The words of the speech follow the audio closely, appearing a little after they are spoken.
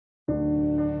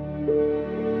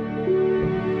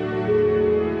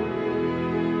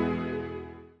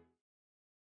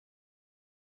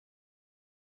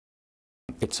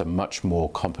it's a much more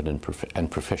competent and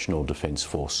professional defence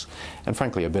force, and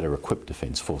frankly a better equipped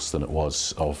defence force than it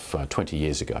was of 20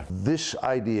 years ago. This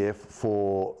ADF,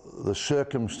 for the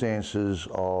circumstances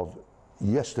of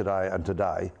yesterday and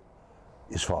today,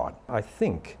 is fine. I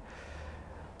think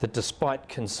that despite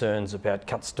concerns about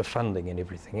cuts to funding and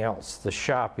everything else, the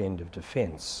sharp end of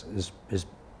defence is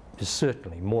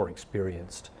certainly more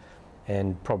experienced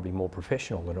and probably more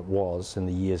professional than it was in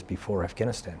the years before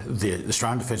Afghanistan. The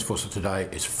Australian Defence Force of today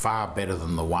is far better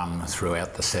than the one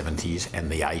throughout the 70s and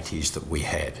the 80s that we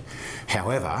had.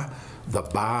 However, the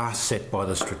bar set by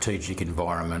the strategic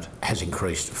environment has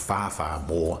increased far, far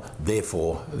more.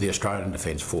 Therefore, the Australian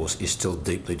Defence Force is still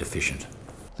deeply deficient.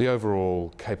 The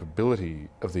overall capability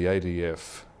of the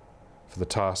ADF for the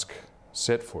task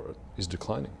set for it is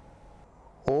declining.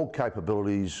 All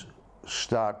capabilities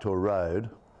start to erode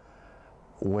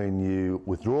when you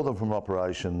withdraw them from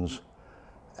operations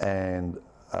and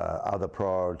other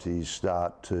priorities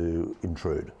start to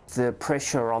intrude. The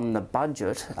pressure on the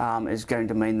budget is going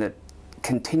to mean that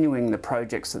continuing the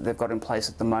projects that they've got in place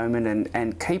at the moment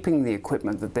and keeping the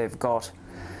equipment that they've got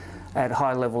at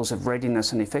high levels of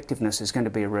readiness and effectiveness is going to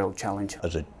be a real challenge.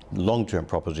 As a long-term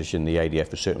proposition, the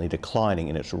ADF is certainly declining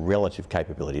in its relative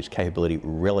capability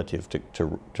relative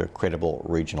to credible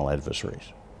regional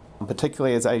adversaries.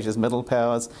 Particularly as Asia's middle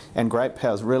powers and great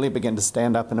powers really begin to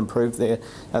stand up and improve their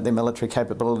military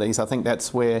capabilities. I think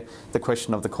that's where the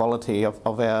question of the quality of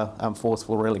our force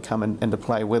will really come into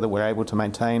play, whether we're able to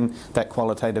maintain that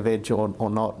qualitative edge or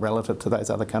not relative to those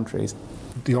other countries.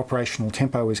 The operational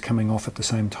tempo is coming off at the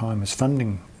same time as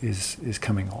funding is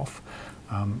coming off.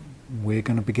 We're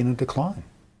going to begin a decline.